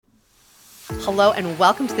Hello and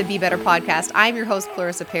welcome to the Be Better Podcast. I'm your host,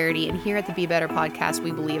 Klarissa, and here at the Be Better Podcast,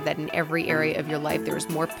 we believe that in every area of your life, there is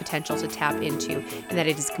more potential to tap into and that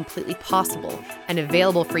it is completely possible and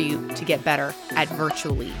available for you to get better at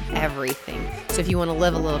virtually everything. So if you want to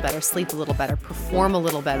live a little better, sleep a little better, perform a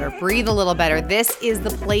little better, breathe a little better, this is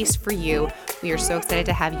the place for you. We are so excited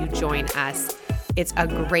to have you join us. It's a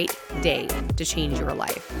great day to change your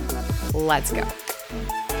life. Let's go.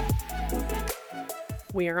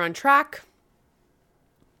 We are on track.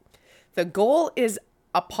 The goal is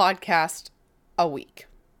a podcast a week.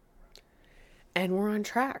 And we're on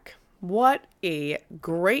track. What a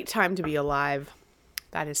great time to be alive.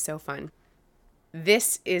 That is so fun.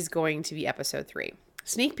 This is going to be episode 3.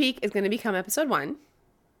 Sneak peek is going to become episode 1.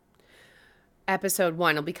 Episode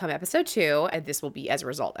 1 will become episode 2. And this will be, as a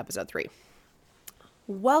result, episode 3.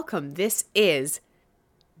 Welcome. This is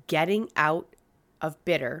getting out of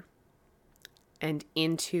bitter and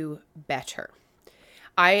into better.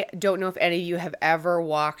 I don't know if any of you have ever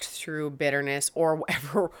walked through bitterness or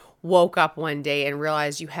ever woke up one day and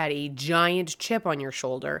realized you had a giant chip on your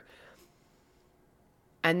shoulder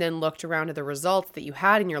and then looked around at the results that you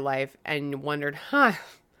had in your life and wondered,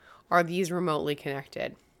 are these remotely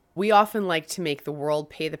connected? We often like to make the world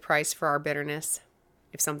pay the price for our bitterness.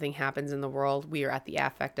 If something happens in the world, we are at the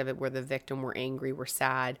affect of it. We're the victim. We're angry. We're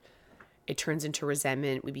sad. It turns into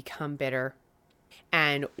resentment. We become bitter.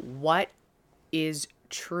 And what is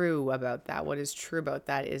true about that? What is true about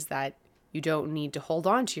that is that you don't need to hold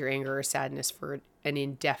on to your anger or sadness for an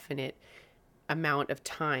indefinite amount of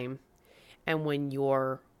time. And when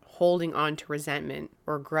you're holding on to resentment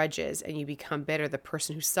or grudges and you become bitter, the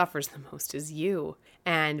person who suffers the most is you.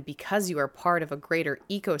 And because you are part of a greater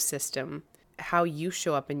ecosystem, how you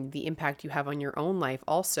show up and the impact you have on your own life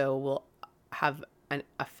also will have an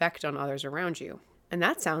effect on others around you. And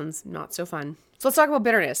that sounds not so fun. So let's talk about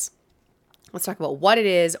bitterness. Let's talk about what it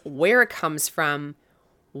is, where it comes from,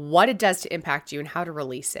 what it does to impact you, and how to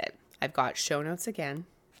release it. I've got show notes again,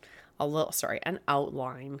 an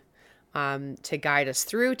outline to guide us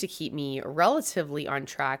through, to keep me relatively on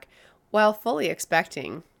track while fully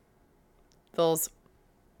expecting those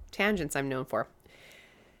tangents I'm known for.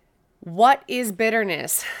 What is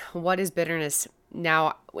bitterness? What is bitterness?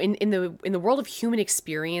 Now, in the world of human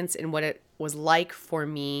experience and what it was like for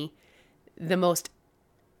me, the most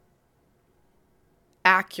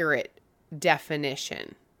accurate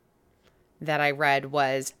definition that I read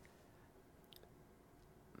was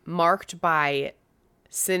marked by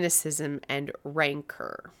cynicism and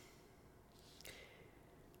rancor,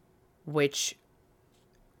 which,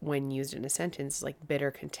 when used in a sentence like bitter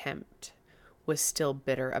contempt, was still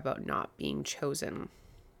bitter about not being chosen.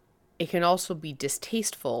 It can also be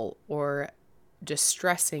distasteful or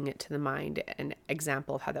distressing to the mind. An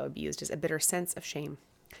example of how that would be used is a bitter sense of shame.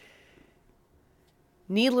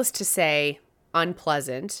 Needless to say,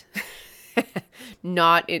 unpleasant,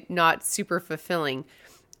 not super fulfilling,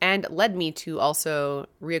 and led me to also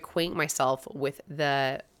reacquaint myself with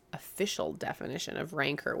the official definition of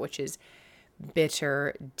rancor, which is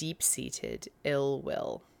bitter, deep-seated ill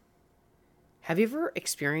will. Have you ever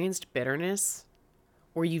experienced bitterness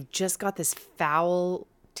where you've just got this foul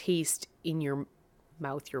taste in your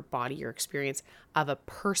mouth, your body, your experience of a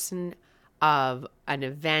person, of an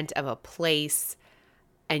event, of a place,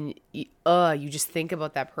 and you just think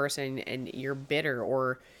about that person and you're bitter,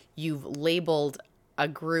 or you've labeled a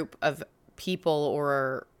group of people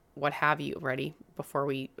or what have you? Ready? Before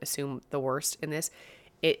we assume the worst in this,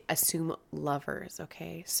 assume lovers,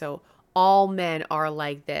 okay? So all men are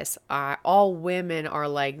like this. All women are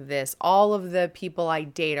like this. All of the people I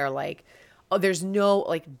date are like, there's no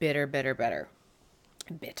like bitter.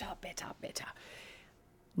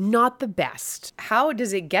 Not the best. How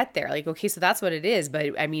does it get there? Like, okay, so that's what it is.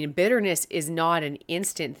 But I mean, bitterness is not an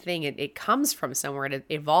instant thing. It comes from somewhere. It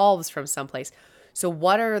evolves from someplace. So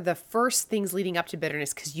what are the first things leading up to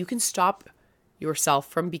bitterness? Because you can stop yourself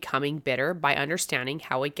from becoming bitter by understanding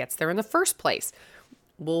how it gets there in the first place.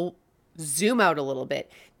 We'll zoom out a little bit.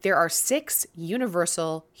 There are 6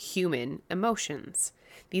 universal human emotions.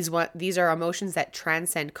 These are emotions that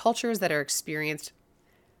transcend cultures, that are experienced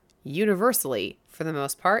universally for the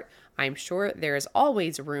most part. I'm sure there is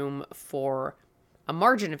always room for a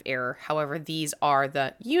margin of error. However, these are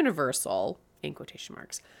the universal, in quotation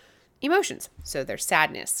marks, emotions. So there's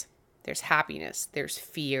sadness, there's happiness, there's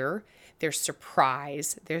fear, there's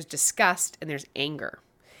surprise, there's disgust, and there's anger.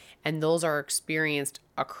 And those are experienced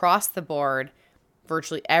across the board.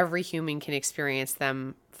 Virtually every human can experience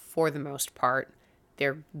them for the most part.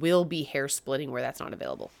 There will be hair splitting where that's not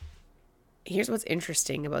available. Here's what's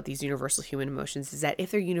interesting about these universal human emotions is that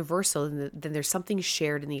if they're universal, then there's something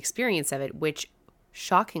shared in the experience of it, which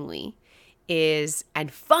shockingly is,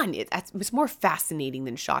 and fun, it's more fascinating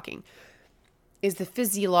than shocking, is the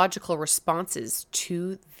physiological responses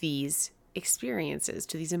to these experiences,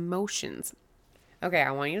 to these emotions. Okay,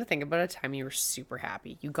 I want you to think about a time you were super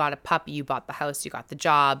happy. You got a puppy, you bought the house, you got the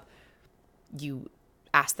job, you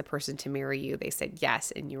asked the person to marry you. They said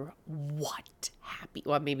yes, and you were what? Happy.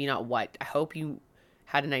 Well, maybe not what. I hope you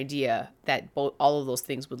had an idea that all of those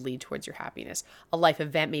things would lead towards your happiness. A life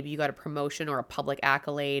event, maybe you got a promotion or a public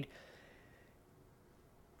accolade.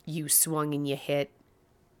 You swung and you hit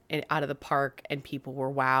and out of the park and people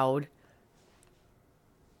were wowed.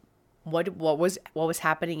 What was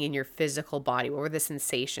happening in your physical body? What were the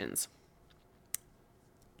sensations?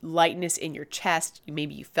 Lightness in your chest.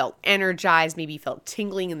 Maybe you felt energized. Maybe you felt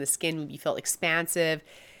tingling in the skin. Maybe you felt expansive.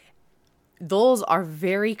 Those are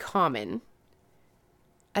very common,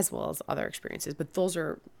 as well as other experiences, but those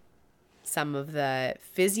are some of the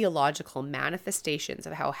physiological manifestations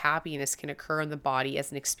of how happiness can occur in the body as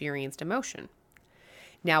an experienced emotion.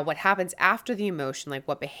 Now, what happens after the emotion, like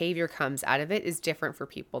what behavior comes out of it, is different for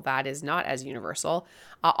people. That is not as universal.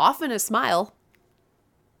 Often a smile.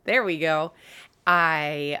 There we go.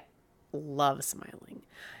 I love smiling.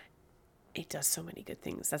 It does so many good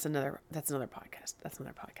things. That's another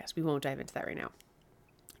podcast. We won't dive into that right now.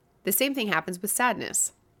 The same thing happens with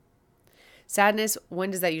sadness. Sadness,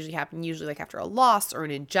 when does that usually happen? Usually like after a loss or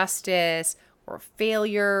an injustice or a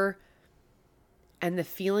failure. And the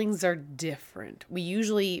feelings are different. We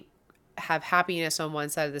usually have happiness on one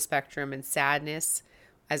side of the spectrum and sadness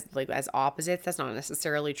as opposites. That's not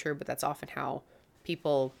necessarily true, but that's often how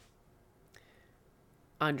people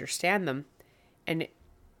understand them. And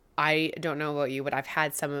I don't know about you, but I've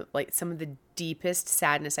had some of the deepest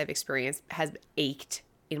sadness I've experienced has ached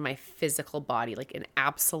in my physical body, like an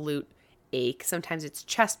absolute ache. Sometimes it's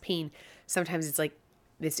chest pain. Sometimes it's like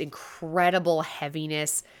this incredible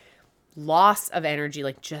heaviness, loss of energy,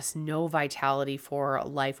 like just no vitality for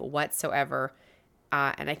life whatsoever.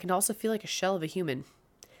 And I can also feel like a shell of a human.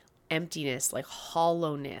 Emptiness, like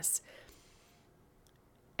hollowness.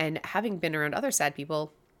 And having been around other sad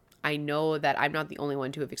people, I know that I'm not the only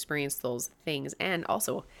one to have experienced those things. And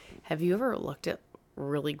also, have you ever looked at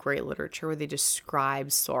really great literature where they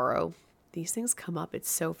describe sorrow? These things come up. It's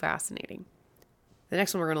so fascinating. The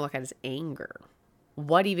next one we're going to look at is anger.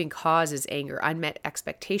 What even causes anger? Unmet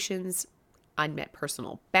expectations, unmet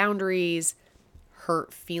personal boundaries,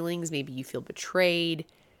 hurt feelings. Maybe you feel betrayed.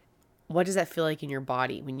 What does that feel like in your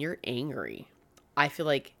body when you're angry? I feel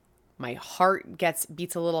like my heart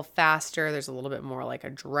beats a little faster. There's a little bit more like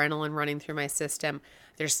adrenaline running through my system.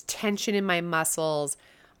 There's tension in my muscles.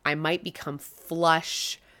 I might become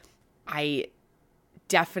flush. I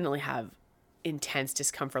definitely have intense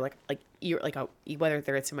discomfort,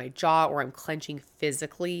 whether it's in my jaw or I'm clenching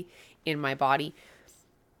physically in my body.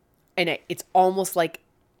 And it's almost like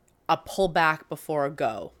a pullback before a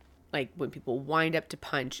go. Like when people wind up to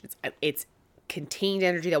punch, it's contained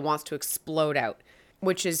energy that wants to explode out,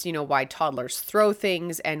 which is, why toddlers throw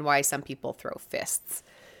things and why some people throw fists.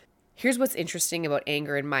 Here's what's interesting about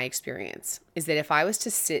anger in my experience is that if I was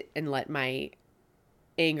to sit and let my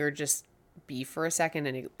anger just be for a second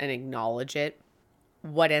and acknowledge it,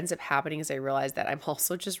 what ends up happening is I realize that I'm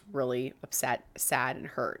also just really upset, sad, and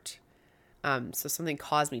hurt. So something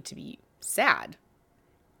caused me to be sad.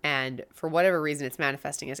 And for whatever reason, it's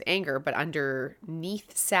manifesting as anger. But underneath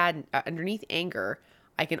anger,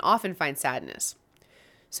 I can often find sadness.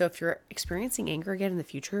 So if you're experiencing anger again in the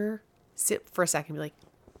future, sit for a second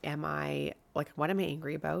and be what am I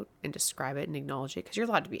angry about? And describe it and acknowledge it. Because you're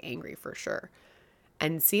allowed to be angry for sure.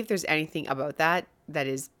 And see if there's anything about that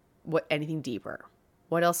is anything deeper.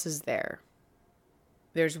 What else is there?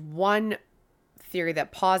 There's one theory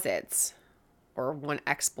that posits, or one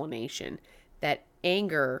explanation, that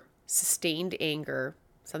anger, sustained anger,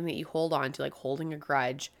 something that you hold on to, like holding a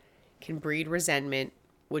grudge, can breed resentment,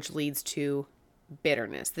 which leads to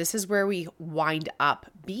bitterness. This is where we wind up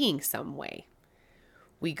being some way.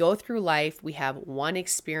 We go through life, we have one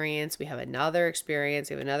experience, we have another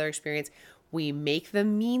experience, we make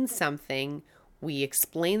them mean something, we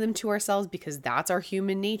explain them to ourselves because that's our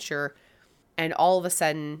human nature, and all of a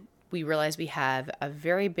sudden we realize we have a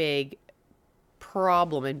very big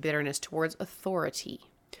problem and bitterness towards authority,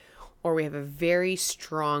 or we have a very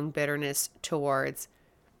strong bitterness towards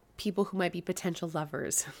people who might be potential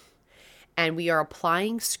lovers. And we are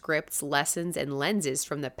applying scripts, lessons, and lenses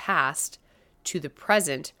from the past to the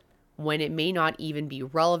present when it may not even be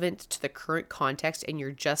relevant to the current context, and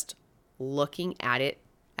you're just looking at it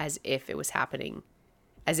as if it was happening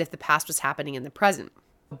as if the past was happening in the present.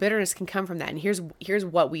 Bitterness can come from that. And here's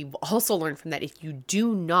what we've also learned from that. If you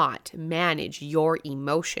do not manage your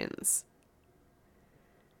emotions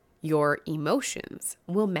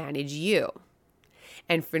will manage you.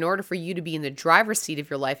 And in order for you to be in the driver's seat of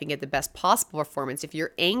your life and get the best possible performance, if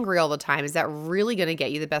you're angry all the time, is that really going to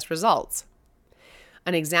get you the best results?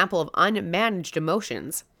 An example of unmanaged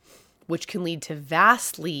emotions, which can lead to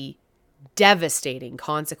vastly devastating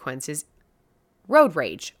consequences, road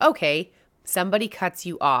rage. Okay, somebody cuts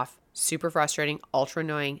you off. Super frustrating, ultra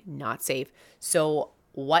annoying, not safe. So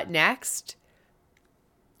what next?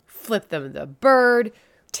 Flip them the bird,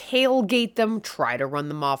 tailgate them, try to run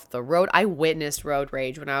them off the road. I witnessed road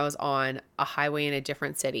rage when I was on a highway in a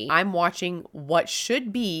different city. I'm watching what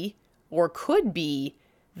should be or could be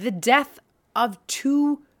the death of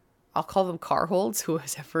two, I'll call them car holds, who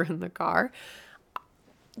was ever in the car.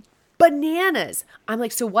 Bananas. I'm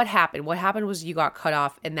like, so what happened? What happened was you got cut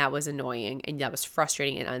off, and that was annoying, and that was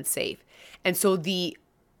frustrating and unsafe. And so the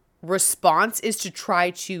response is to try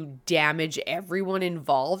to damage everyone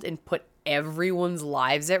involved and put everyone's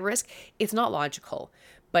lives at risk. It's not logical,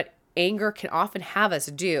 but anger can often have us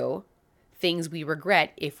do things we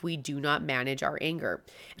regret if we do not manage our anger.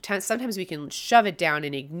 Sometimes we can shove it down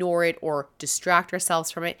and ignore it or distract ourselves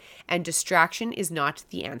from it, and distraction is not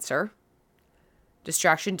the answer.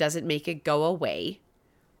 Distraction doesn't make it go away.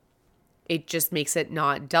 It just makes it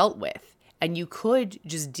not dealt with. And you could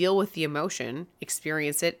just deal with the emotion,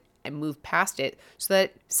 experience it, and move past it so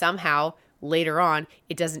that somehow later on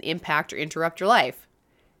it doesn't impact or interrupt your life.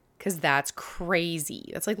 Because that's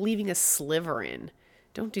crazy. That's like leaving a sliver in.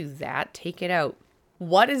 Don't do that. Take it out.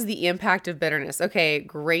 What is the impact of bitterness? Okay,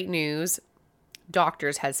 great news.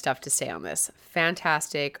 Doctors had stuff to say on this.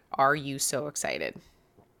 Fantastic. Are you so excited?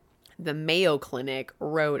 The Mayo Clinic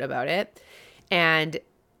wrote about it, and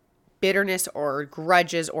bitterness or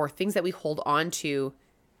grudges or things that we hold on to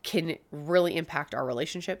can really impact our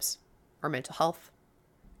relationships, our mental health,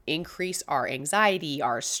 increase our anxiety,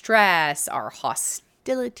 our stress, our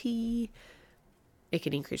hostility. It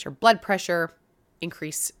can increase your blood pressure,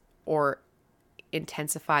 increase or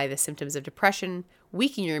intensify the symptoms of depression,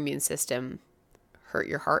 weaken your immune system, hurt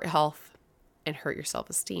your heart health, and hurt your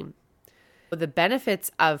self-esteem. The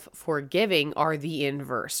benefits of forgiving are the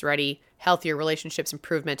inverse. Ready? Healthier relationships,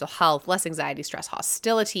 improved mental health, less anxiety, stress,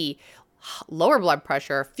 hostility, lower blood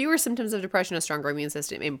pressure, fewer symptoms of depression, a stronger immune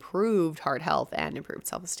system, improved heart health, and improved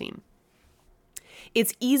self-esteem.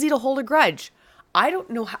 It's easy to hold a grudge. I don't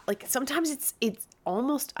know how, like sometimes it's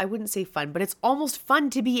almost, I wouldn't say fun, but it's almost fun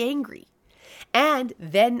to be angry. And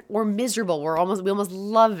then we're miserable. We almost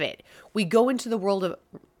love it. We go into the world of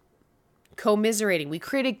commiserating. We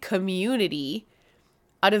created community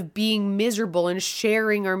out of being miserable and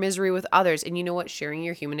sharing our misery with others. And you know what? Sharing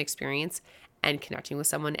your human experience and connecting with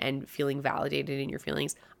someone and feeling validated in your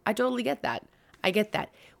feelings. I totally get that. I get that.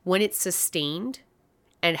 When it's sustained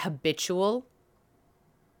and habitual,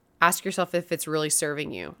 ask yourself if it's really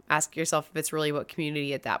serving you. Ask yourself if it's really about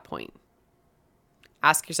community at that point.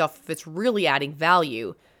 Ask yourself if it's really adding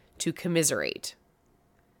value to commiserate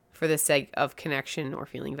for the sake of connection or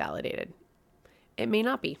feeling validated. It may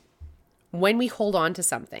not be. When we hold on to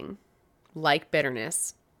something like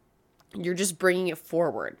bitterness, you're just bringing it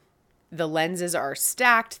forward. The lenses are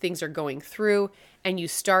stacked, things are going through, and you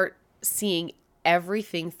start seeing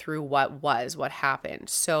everything through what was, what happened.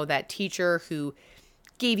 So that teacher who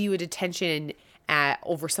gave you a detention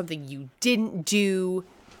over something you didn't do,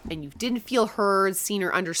 and you didn't feel heard, seen,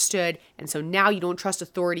 or understood, and so now you don't trust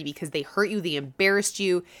authority because they hurt you, they embarrassed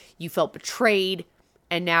you, you felt betrayed,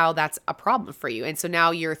 and now that's a problem for you. And so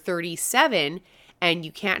now you're 37 and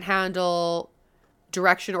you can't handle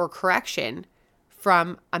direction or correction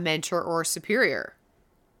from a mentor or a superior.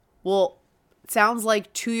 Well, it sounds like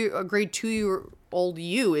a grade 2-year-old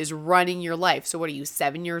you is running your life. So what are you,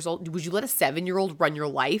 7 years old? Would you let a 7-year-old run your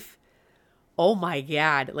life? Oh my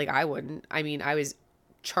God. Like I wouldn't. I mean, I was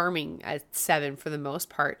charming at 7 for the most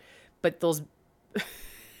part, but those,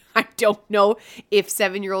 I don't know if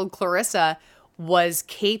 7-year-old Klarissa was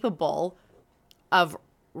capable of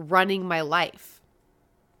running my life.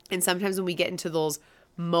 And sometimes when we get into those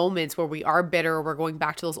moments where we are bitter, or we're going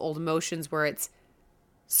back to those old emotions where it's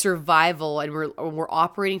survival and we're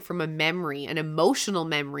operating from a memory, an emotional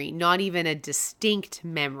memory, not even a distinct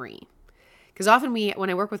memory. Because often when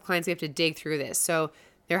I work with clients, we have to dig through this. So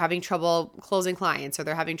they're having trouble closing clients, or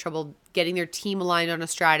they're having trouble getting their team aligned on a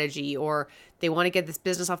strategy, or they want to get this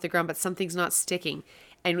business off the ground, but something's not sticking.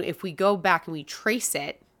 And if we go back and we trace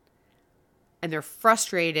it, and they're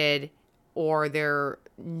frustrated, or they're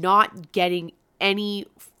not getting any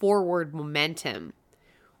forward momentum,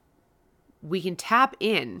 we can tap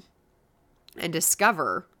in and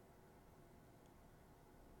discover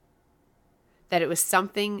that it was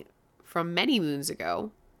something from many moons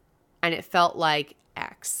ago and it felt like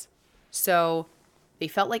X. So they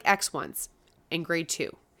felt like X once in grade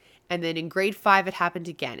 2. And then in grade 5, it happened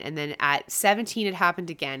again. And then at 17, it happened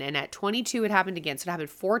again. And at 22, it happened again. So it happened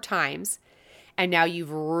 4 times. And now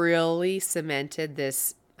you've really cemented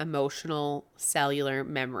this emotional cellular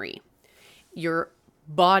memory. Your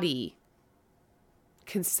body,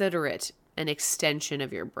 consider it an extension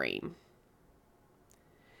of your brain.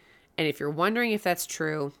 And if you're wondering if that's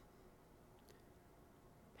true,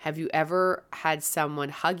 have you ever had someone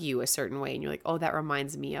hug you a certain way and you're like, oh, that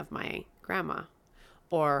reminds me of my grandma?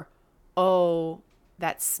 Or, oh,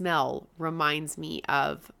 that smell reminds me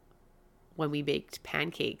of when we baked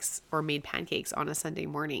pancakes or made pancakes on a Sunday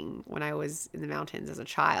morning when I was in the mountains as a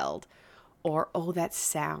child. Or, oh, that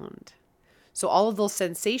sound. So all of those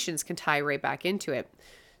sensations can tie right back into it.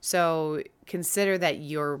 So consider that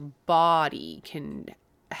your body can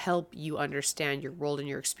help you understand your world and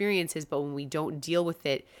your experiences, but when we don't deal with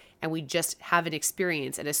it and we just have an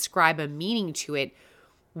experience and ascribe a meaning to it,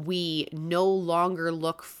 we no longer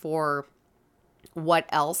look for what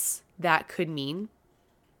else that could mean.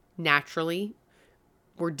 Naturally,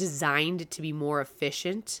 we're designed to be more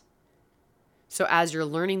efficient. So as you're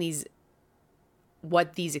learning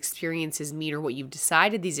what these experiences mean, or what you've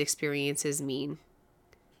decided these experiences mean,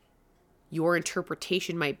 your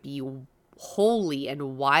interpretation might be wholly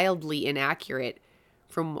and wildly inaccurate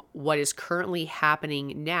from what is currently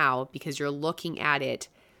happening now, because you're looking at it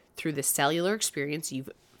through the cellular experience.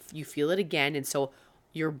 You feel it again, and so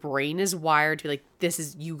your brain is wired to be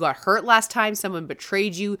like, you got hurt last time, someone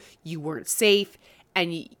betrayed you, you weren't safe,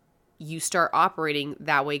 and you start operating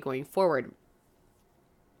that way going forward.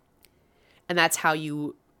 And that's how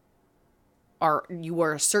you are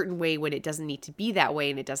a certain way when it doesn't need to be that way,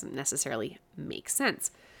 and it doesn't necessarily make sense.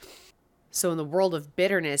 So in the world of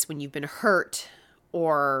bitterness, when you've been hurt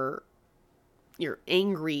or you're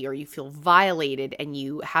angry or you feel violated and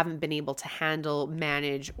you haven't been able to handle,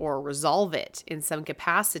 manage, or resolve it in some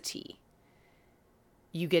capacity,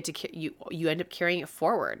 you end up carrying it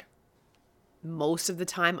forward. Most of the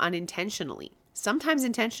time unintentionally. Sometimes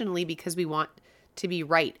intentionally because we want to be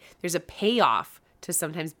right. There's a payoff to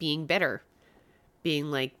sometimes being bitter. Being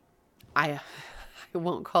like, I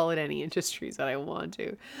won't call it any industries that I want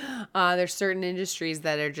to. There's certain industries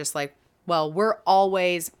that are just like, well, we're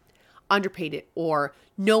always underpaid, or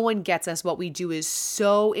no one gets us. What we do is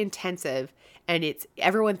so intensive and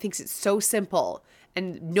everyone thinks it's so simple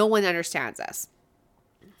and no one understands us.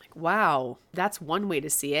 Like, wow, that's one way to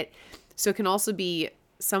see it. So it can also be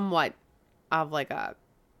somewhat of like a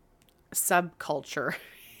subculture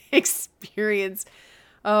experience.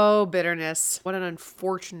 Oh, bitterness. What an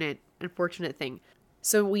unfortunate thing.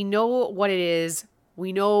 So we know what it is.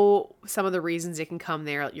 We know some of the reasons it can come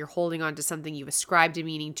there. You're holding on to something, you've ascribed a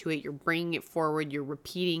meaning to it, you're bringing it forward, you're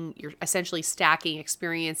repeating, you're essentially stacking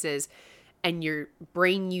experiences, and your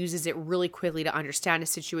brain uses it really quickly to understand a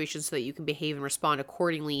situation so that you can behave and respond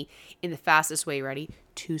accordingly in the fastest way, ready,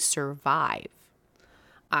 to survive.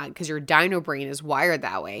 Because your dino brain is wired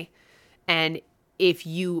that way. And if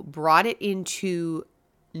you brought it into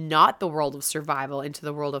not the world of survival, into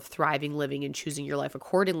the world of thriving, living, and choosing your life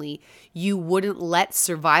accordingly, you wouldn't let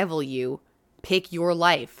survival you pick your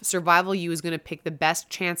life. Survival you is going to pick the best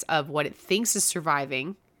chance of what it thinks is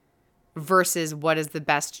surviving versus what is the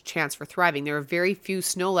best chance for thriving. There are very few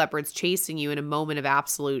snow leopards chasing you in a moment of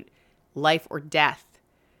absolute life or death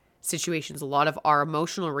situations. A lot of our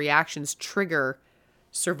emotional reactions trigger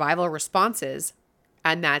survival responses,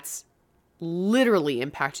 and that's literally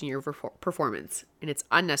impacting your performance, and it's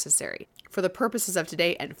unnecessary. For the purposes of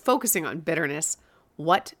today and focusing on bitterness,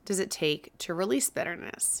 what does it take to release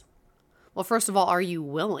bitterness? Well, first of all, are you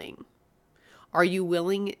willing? Are you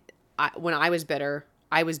willing? When I was bitter,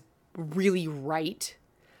 I was really right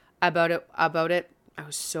about it. I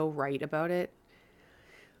was so right about it.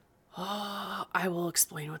 Oh, I will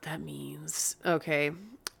explain what that means. Okay.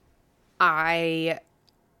 I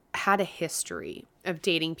had a history of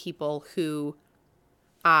dating people who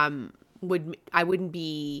I wouldn't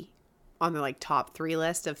be on the top 3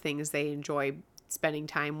 list of things they enjoy spending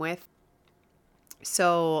time with.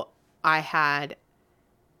 So I had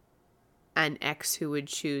an ex who would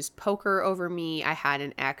choose poker over me. I had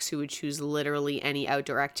an ex who would choose literally any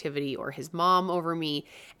outdoor activity or his mom over me.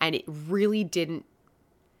 And it really didn't,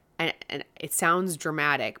 and it sounds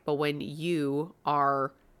dramatic, but when you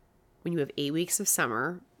have 8 weeks of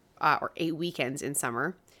summer, or 8 weekends in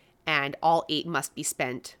summer, and all 8 must be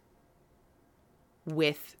spent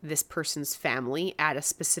with this person's family at a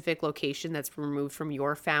specific location that's removed from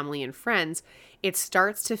your family and friends, it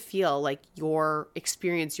starts to feel like your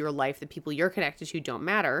experience, your life, the people you're connected to don't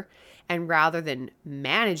matter. And rather than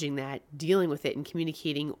managing that, dealing with it and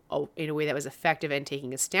communicating in a way that was effective and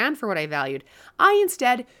taking a stand for what I valued, I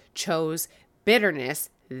instead chose bitterness.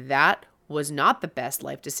 That was not the best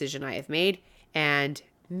life decision I have made. And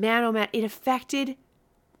man, oh man, it affected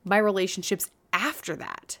my relationships after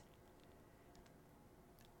that.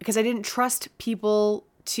 Because I didn't trust people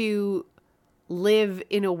to live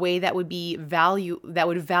in a way that would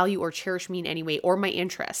value or cherish me in any way, or my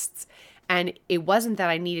interests. And it wasn't that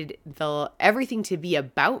I needed everything to be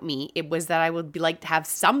about me. It was that I would like to have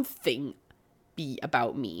something be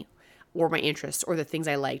about me or my interests or the things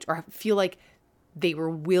I liked, or feel like they were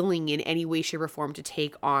willing in any way, shape, or form to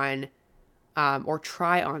take on or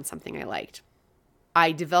try on something I liked.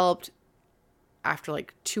 I developed, after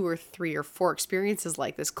like 2 or 3 or 4 experiences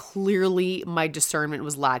like this, clearly my discernment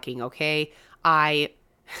was lacking, okay?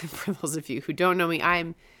 For those of you who don't know me,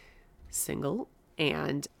 I'm single,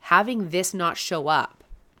 and having this not show up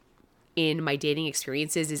in my dating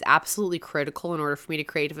experiences is absolutely critical in order for me to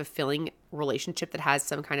create a fulfilling relationship that has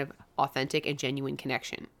some kind of authentic and genuine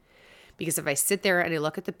connection. Because if I sit there and I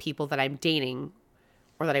look at the people that I'm dating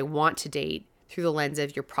or that I want to date through the lens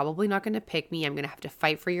of, you're probably not going to pick me, I'm going to have to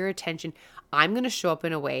fight for your attention, I'm going to show up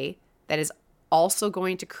in a way that is also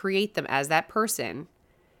going to create them as that person,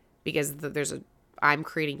 because I'm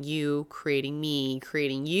creating you, creating me,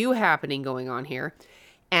 creating you happening going on here,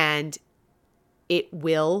 and it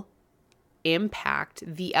will impact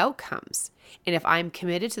the outcomes. And if I'm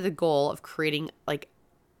committed to the goal of creating like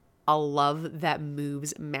a love that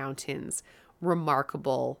moves mountains,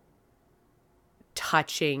 remarkable,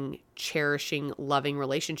 touching, cherishing, loving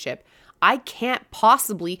relationship, I can't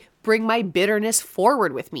possibly bring my bitterness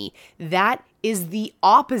forward with me. That is the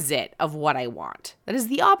opposite of what I want. That is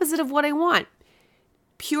the opposite of what I want.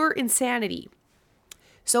 Pure insanity.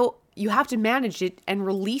 So you have to manage it and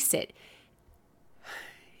release it.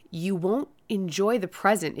 You won't enjoy the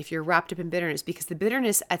present if you're wrapped up in bitterness, because the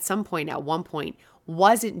bitterness at one point,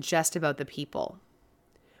 wasn't just about the people.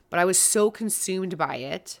 But I was so consumed by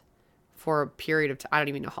it for a period of time, I don't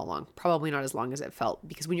even know how long, probably not as long as it felt,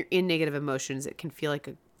 because when you're in negative emotions, it can feel like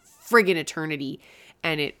a friggin' eternity,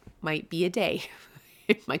 and it might be a day.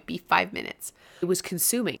 It might be 5 minutes. It was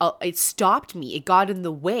consuming. It stopped me. It got in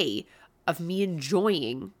the way of me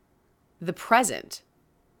enjoying the present.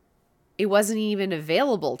 It wasn't even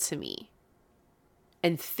available to me.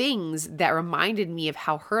 And things that reminded me of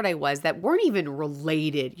how hurt I was that weren't even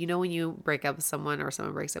related. You know, when you break up with someone or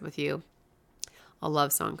someone breaks up with you, a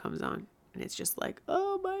love song comes on and it's just like,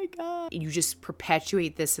 oh my God. You just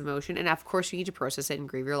perpetuate this emotion. And of course you need to process it and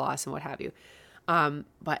grieve your loss and what have you.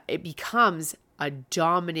 But it becomes a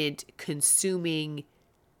dominant, consuming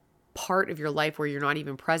part of your life where you're not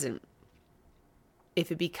even present.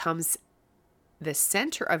 If it becomes the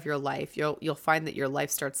center of your life, you'll find that your life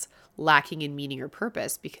starts lacking in meaning or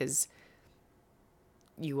purpose, because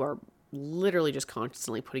you are literally just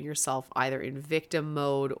constantly putting yourself either in victim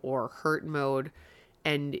mode or hurt mode,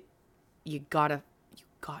 and you got to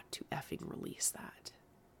effing release that.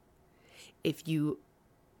 If you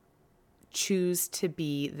choose to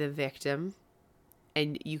be the victim,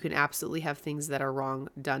 and you can absolutely have things that are wrong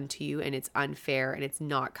done to you, and it's unfair and it's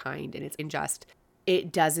not kind and it's unjust,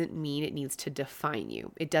 it doesn't mean it needs to define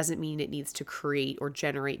you. It doesn't mean it needs to create or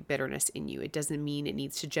generate bitterness in you. It doesn't mean it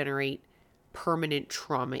needs to generate permanent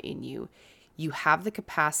trauma in you. You have the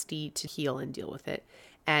capacity to heal and deal with it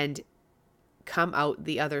and come out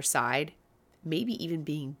the other side, maybe even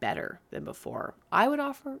being better than before. I would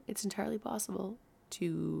offer it's entirely possible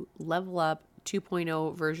to level up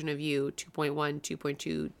 2.0 version of you, 2.1,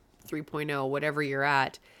 2.2, 3.0, whatever you're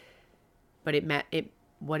at. But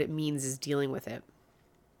what it means is dealing with it.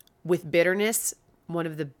 With bitterness, one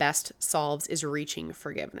of the best solves is reaching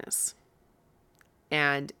forgiveness.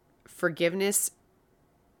 And forgiveness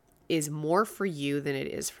is more for you than it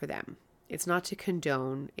is for them. It's not to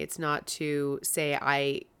condone. It's not to say,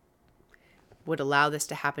 I would allow this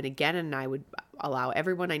to happen again and I would allow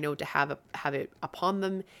everyone I know to have it upon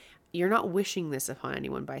them. You're not wishing this upon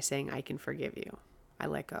anyone by saying, I can forgive you. I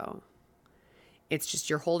let go. It's just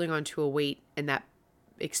you're holding on to a weight, and that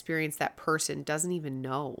experience, that person doesn't even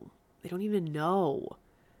know. They don't even know.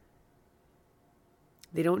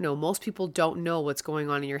 They don't know. Most people don't know what's going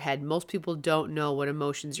on in your head. Most people don't know what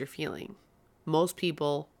emotions you're feeling. Most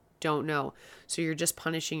people don't know. So you're just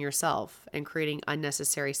punishing yourself and creating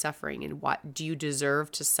unnecessary suffering. And what do you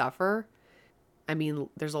deserve to suffer? I mean,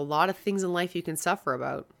 there's a lot of things in life you can suffer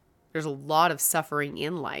about. There's a lot of suffering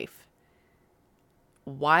in life.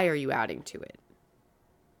 Why are you adding to it?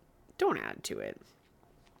 Don't add to it.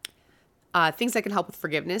 Things that can help with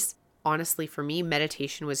forgiveness. Honestly, for me,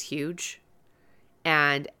 meditation was huge.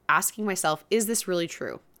 And asking myself, is this really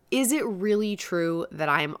true? Is it really true that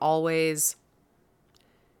I am always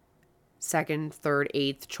second, third,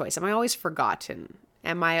 eighth choice? Am I always forgotten?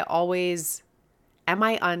 Am I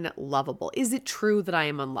unlovable? Is it true that I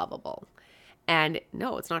am unlovable? And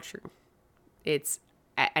no, it's not true. And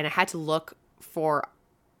I had to look for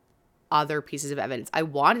other pieces of evidence. I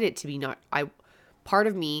wanted it to be part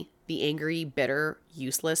of me, the angry, bitter,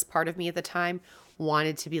 useless part of me at the time,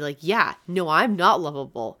 wanted to be like, yeah, no, I'm not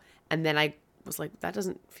lovable. And then I was like, that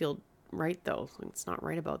doesn't feel right though. It's not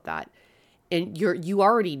right about that. And you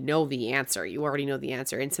already know the answer. You already know the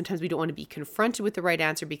answer. And sometimes we don't want to be confronted with the right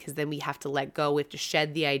answer because then we have to let go. We have to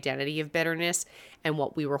shed the identity of bitterness and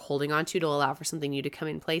what we were holding on to allow for something new to come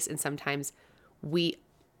in place. And sometimes we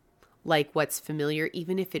like what's familiar,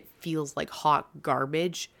 even if it feels like hot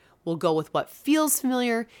garbage, we'll go with what feels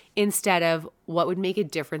familiar instead of what would make a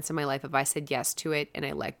difference in my life if I said yes to it and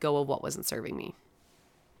I let go of what wasn't serving me.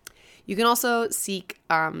 You can also seek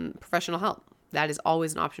professional help. That is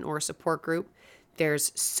always an option, or a support group.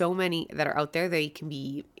 There's so many that are out there. They can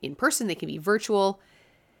be in person, they can be virtual.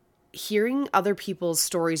 Hearing other people's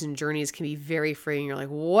stories and journeys can be very freeing. You're like,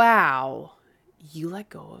 wow, you let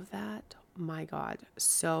go of that? My God,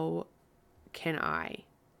 so can I.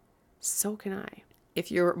 So can I. If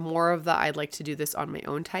you're more of the I'd like to do this on my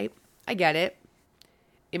own type, I get it.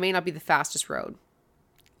 It may not be the fastest road.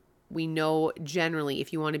 We know generally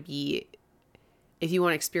if you want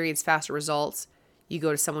to experience faster results, you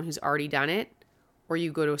go to someone who's already done it, or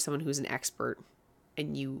you go to someone who's an expert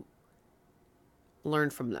and you learn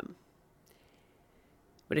from them.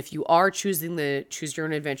 But if you are choosing the choose your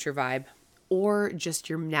own adventure vibe, or just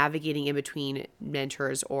you're navigating in between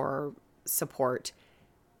mentors or support,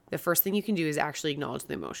 the first thing you can do is actually acknowledge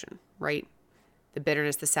the emotion, right? The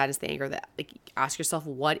bitterness, the sadness, the anger. That, like, ask yourself,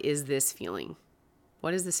 what is this feeling?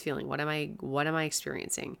 What is this feeling? What am I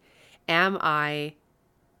experiencing? Am I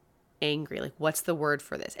angry? Like, what's the word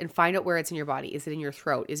for this? And find out where it's in your body. Is it in your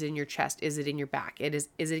throat? Is it in your chest? Is it in your back? Is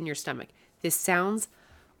it in your stomach? This sounds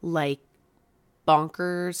like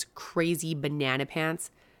bonkers, crazy banana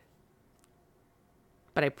pants.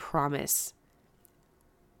 But I promise,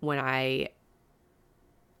 when I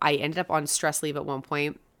ended up on stress leave at one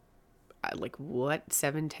point,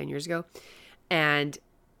 7-10 years ago. And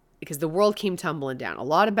because the world came tumbling down, a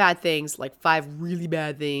lot of bad things, like 5 really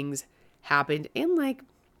bad things happened in like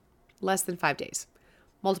less than 5 days.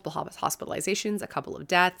 Multiple hospitalizations, a couple of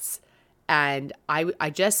deaths. And I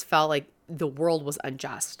just felt like the world was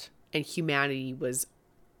unjust and humanity was,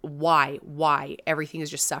 why? Everything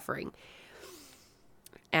is just suffering.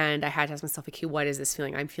 And I had to ask myself, okay, what is this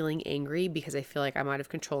feeling? I'm feeling angry because I feel like I'm out of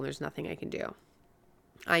control and there's nothing I can do.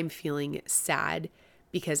 I'm feeling sad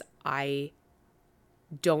because I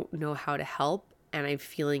don't know how to help and I'm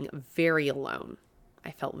feeling very alone.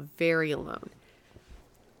 I felt very alone.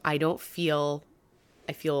 I feel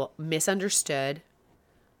misunderstood.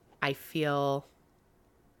 What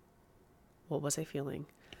was I feeling?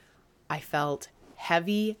 I felt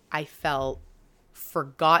heavy. I felt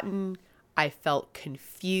forgotten. I felt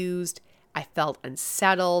confused. I felt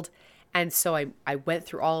unsettled. And so I went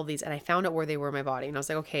through all of these and I found out where they were in my body. And I was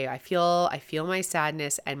like, okay, I feel my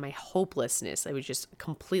sadness and my hopelessness. I was just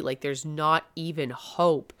complete, like there's not even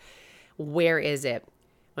hope. Where is it?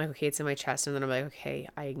 I'm like, okay, it's in my chest. And then I'm like, okay,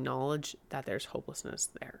 I acknowledge that there's hopelessness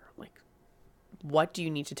there. Like, what do you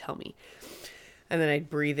need to tell me? And then I'd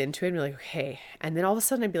breathe into it and be like, okay. And then all of a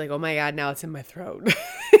sudden I'd be like, oh my God, now it's in my throat.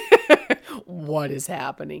 What is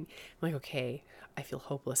happening? I'm like, okay, I feel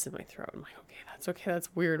hopeless in my throat. I'm like, okay, that's okay.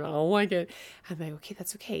 That's weird. I don't like it. I'm like, okay,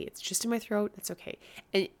 that's okay. It's just in my throat. That's okay.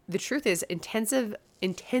 And the truth is, intense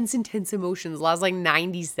emotions last like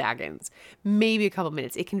 90 seconds, maybe a couple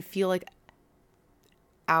minutes. It can feel like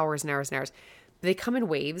hours and hours and hours. But they come in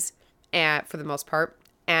waves for the most part.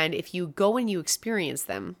 And if you go and you experience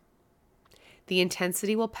them, the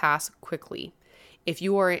intensity will pass quickly. If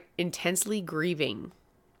you are intensely grieving,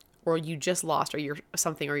 or you just lost, or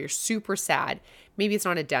you're super sad, maybe it's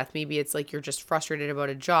not a death, maybe it's like you're just frustrated about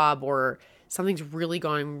a job, or something's really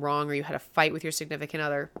going wrong, or you had a fight with your significant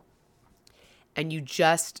other, and you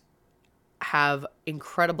just have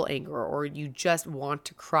incredible anger, or you just want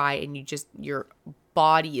to cry, and your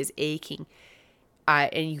body is aching,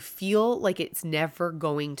 and you feel like it's never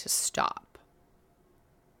going to stop.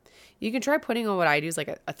 You can try putting on what I do is like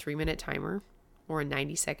a 3-minute timer or a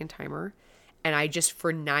 90-second timer. And I just,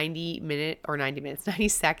 for 90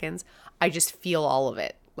 seconds, I just feel all of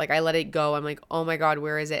it. Like I let it go. I'm like, oh my God,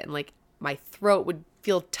 where is it? And like my throat would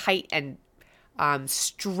feel tight and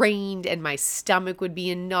strained, and my stomach would be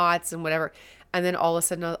in knots and whatever. And then all of a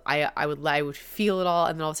sudden I would feel it all,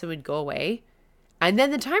 and then all of a sudden it would go away. And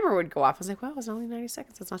then the timer would go off. I was like, well, it was only 90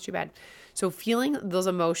 seconds. That's not too bad. So feeling those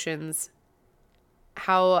emotions,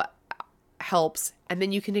 how helps, and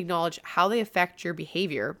then you can acknowledge how they affect your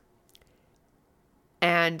behavior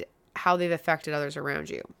and how they've affected others around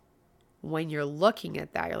you. When you're looking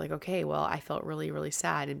at that, you're like, okay, well, I felt really, really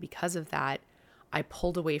sad. And because of that, I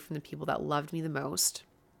pulled away from the people that loved me the most.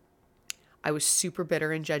 I was super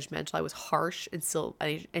bitter and judgmental. I was harsh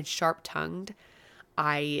and sharp-tongued.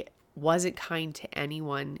 I wasn't kind to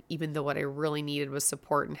anyone, even though what I really needed was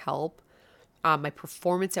support and help. My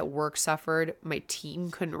performance at work suffered. My team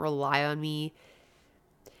couldn't rely on me.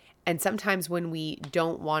 And sometimes when we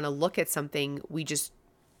don't want to look at something,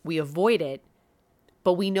 we avoid it,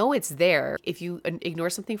 but we know it's there. If you ignore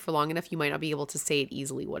something for long enough, you might not be able to say it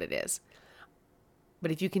easily what it is.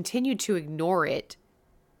 But if you continue to ignore it,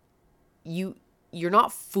 you're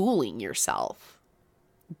not fooling yourself.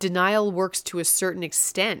 Denial works to a certain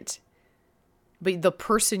extent, but the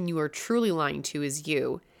person you are truly lying to is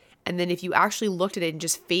you. And then if you actually looked at it and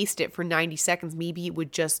just faced it for 90 seconds, maybe it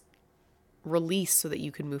would just release so that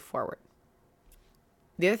you can move forward.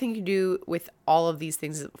 The other thing you can do with all of these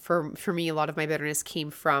things, for me, a lot of my bitterness came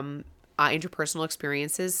from interpersonal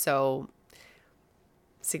experiences. So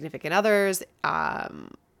significant others,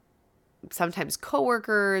 sometimes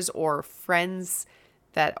coworkers or friends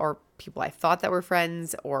or people I thought that were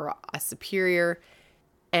friends, or a superior.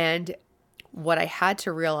 And what I had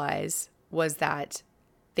to realize was that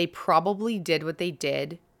they probably did what they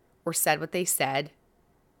did or said what they said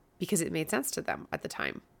because it made sense to them at the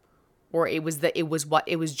time, or it was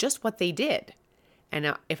just what they did.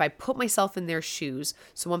 And if I put myself in their shoes,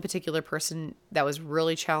 so one particular person that was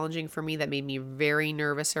really challenging for me, that made me very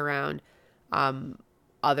nervous around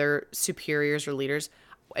other superiors or leaders,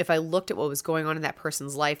 if I looked at what was going on in that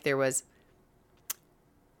person's life, there was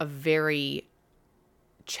a very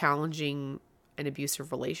challenging and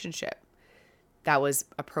abusive relationship that was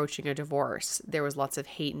approaching a divorce. There was lots of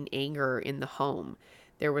hate and anger in the home.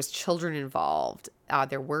 There was children involved.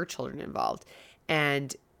 There were children involved.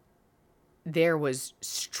 And there was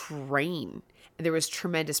strain. There was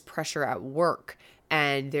tremendous pressure at work.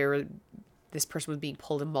 And this person was being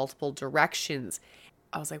pulled in multiple directions.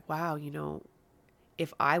 I was like, wow,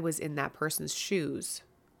 if I was in that person's shoes,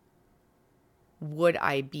 would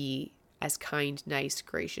I be as kind, nice,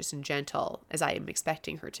 gracious, and gentle as I am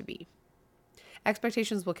expecting her to be?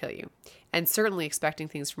 Expectations will kill you. And certainly expecting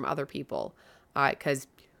things from other people. Because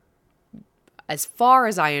as far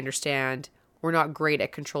as I understand, we're not great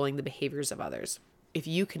at controlling the behaviors of others. If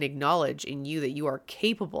you can acknowledge in you that you are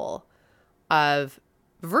capable of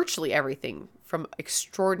virtually everything, from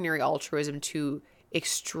extraordinary altruism to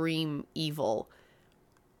extreme evil,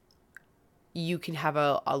 you can have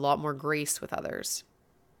a lot more grace with others.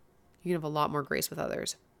 You can have a lot more grace with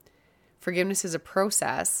others. Forgiveness is a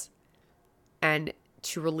process, and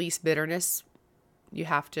to release bitterness, you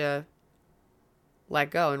have to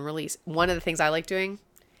let go and release. One of the things I like doing,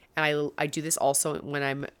 and I do this also when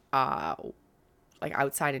I'm like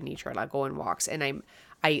outside in nature, and I'll go on walks, and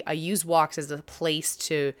I use walks as a place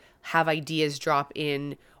to have ideas drop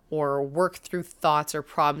in or work through thoughts or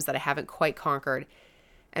problems that I haven't quite conquered.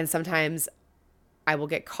 And sometimes I will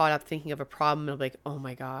get caught up thinking of a problem and I'm like, oh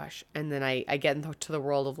my gosh. And then I get into the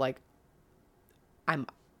world of like, I'm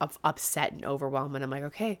upset and overwhelmed, and I'm like,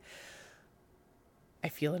 okay, I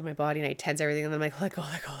feel it in my body and I tense everything, and then I'm like, let go,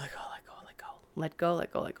 let go, let go, let go, let go, let go,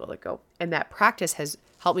 let go, let go, let go. And that practice has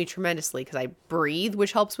helped me tremendously because I breathe,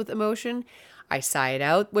 which helps with emotion. I sigh it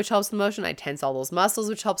out, which helps with emotion. I tense all those muscles,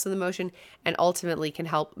 which helps with emotion, and ultimately can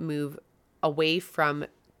help move away from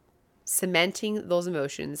cementing those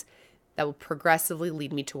emotions that will progressively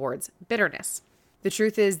lead me towards bitterness. The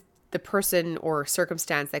truth is, the person or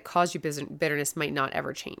circumstance that caused you bitterness might not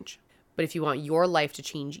ever change. But if you want your life to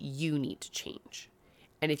change, you need to change.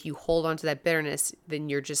 And if you hold on to that bitterness, then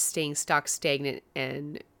you're just staying stuck, stagnant,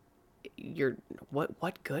 and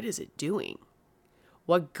what good is it doing?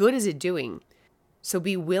 What good is it doing? So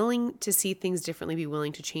be willing to see things differently, be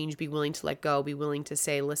willing to change, be willing to let go, be willing to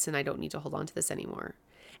say, listen, I don't need to hold on to this anymore.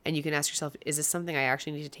 And you can ask yourself, is this something I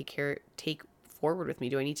actually need to take forward with me?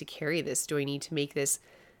 Do I need to carry this? Do I need to make this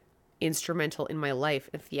instrumental in my life?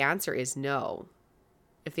 If the answer is no,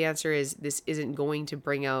 if the answer is this isn't going to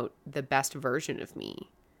bring out the best version of me,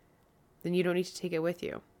 then you don't need to take it with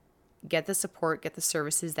you. Get the support, get the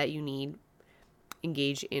services that you need.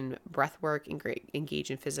 Engage in breath work,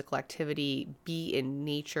 engage in physical activity, be in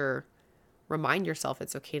nature. Remind yourself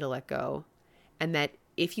it's okay to let go, and that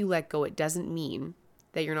if you let go, it doesn't mean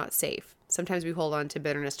that you're not safe. Sometimes we hold on to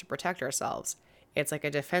bitterness to protect ourselves. It's like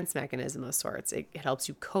a defense mechanism of sorts. It helps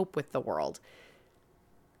you cope with the world.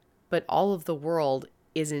 But all of the world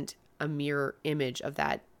isn't a mirror image of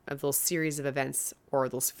those series of events or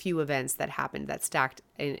those few events that happened that stacked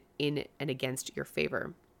in and against your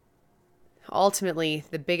favor. Ultimately,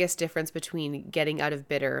 the biggest difference between getting out of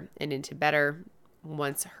bitter and into better,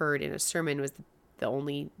 once heard in a sermon, was the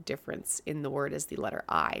only difference in the word is the letter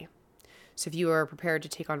I. So if you are prepared to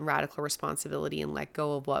take on radical responsibility and let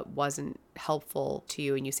go of what wasn't helpful to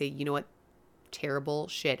you, and you say, you know what, terrible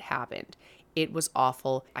shit happened. It was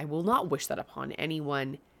awful. I will not wish that upon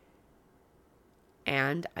anyone.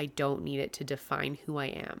 And I don't need it to define who I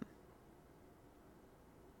am.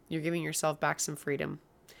 You're giving yourself back some freedom.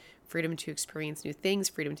 Freedom to experience new things,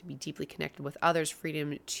 freedom to be deeply connected with others,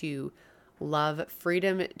 freedom to love,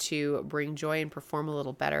 freedom to bring joy and perform a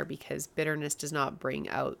little better, because bitterness does not bring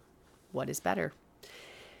out what is better.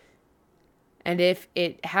 And if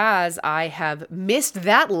it has, I have missed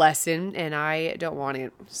that lesson and I don't want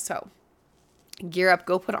it. So gear up,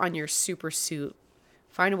 go put on your super suit,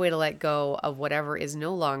 find a way to let go of whatever is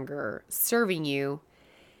no longer serving you.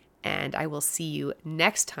 And I will see you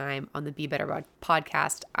next time on the Be Better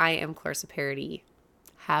podcast. I am Klarissa Parody.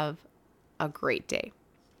 Have a great day.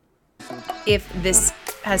 If this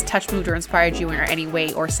has touched, moved, or inspired you in any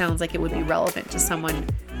way, or sounds like it would be relevant to someone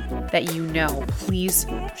that you know, please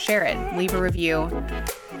share it. Leave a review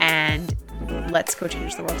and let's go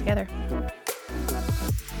change the world together.